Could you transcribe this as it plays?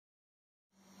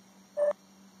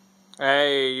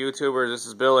Hey YouTubers, this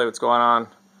is Billy. What's going on?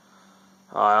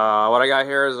 What I got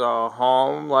here is a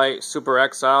Homelite Super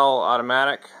XL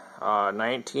automatic,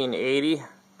 1980.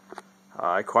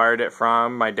 I acquired it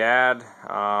from my dad.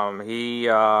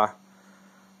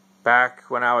 Back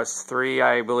when I was 3,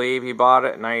 I believe, he bought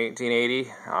it in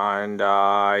 1980,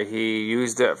 and he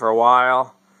used it for a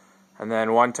while. And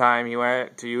then one time he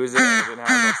went to use it and it didn't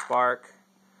have no spark.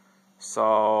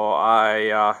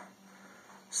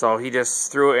 So he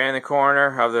just threw it in the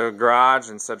corner of the garage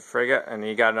and said, "Frig it," and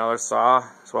he got another saw.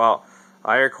 Well,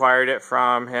 I acquired it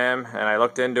from him, and I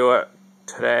looked into it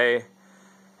today,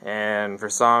 and for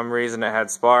some reason it had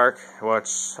spark,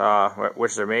 which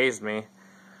amazed me.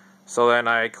 So then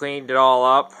I cleaned it all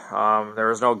up. There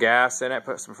was no gas in it.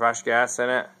 Put some fresh gas in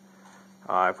it.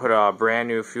 I put a brand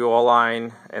new fuel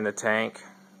line in the tank,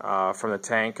 from the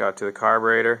tank to the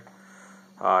carburetor.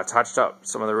 Touched up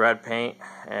some of the red paint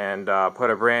and put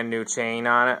a brand new chain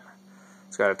on it.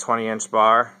 It's got a 20-inch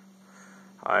bar,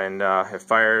 and it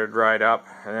fired right up,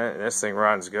 and this thing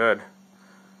runs good.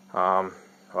 Wow,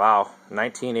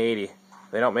 1980.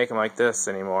 They don't make them like this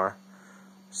anymore.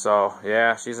 So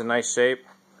yeah, she's in nice shape.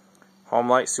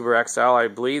 Homelite Super XL. I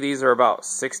believe these are about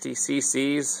 60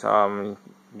 cc's. You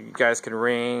guys can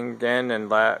ring in and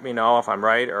let me know if I'm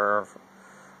right or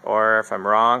if I'm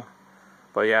wrong.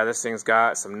 But yeah, this thing's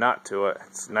got some nut to it.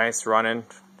 It's a nice running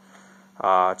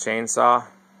chainsaw.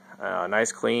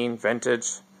 Nice clean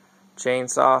vintage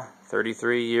chainsaw.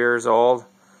 33 years old.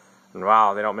 And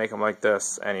wow, they don't make them like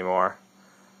this anymore.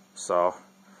 So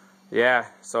yeah,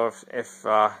 so if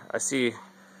I see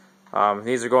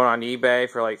these are going on eBay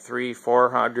for like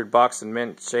 $300-400 in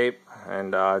mint shape,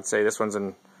 and I'd say this one's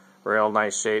in real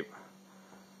nice shape.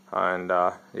 And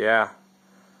yeah,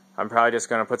 I'm probably just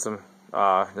gonna put some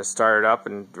just start it up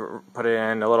and put it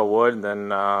in a little wood, and then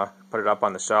put it up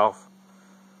on the shelf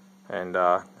and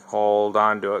hold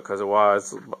on to it, because it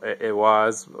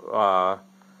was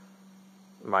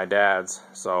my dad's.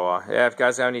 So yeah, if you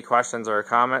guys have any questions or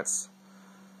comments,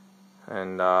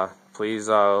 and please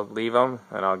leave them,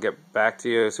 and I'll get back to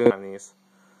you soon on these.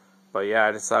 But yeah,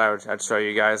 I just thought I'd show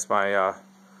you guys my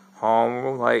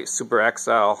Homelite Super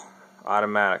XL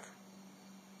automatic.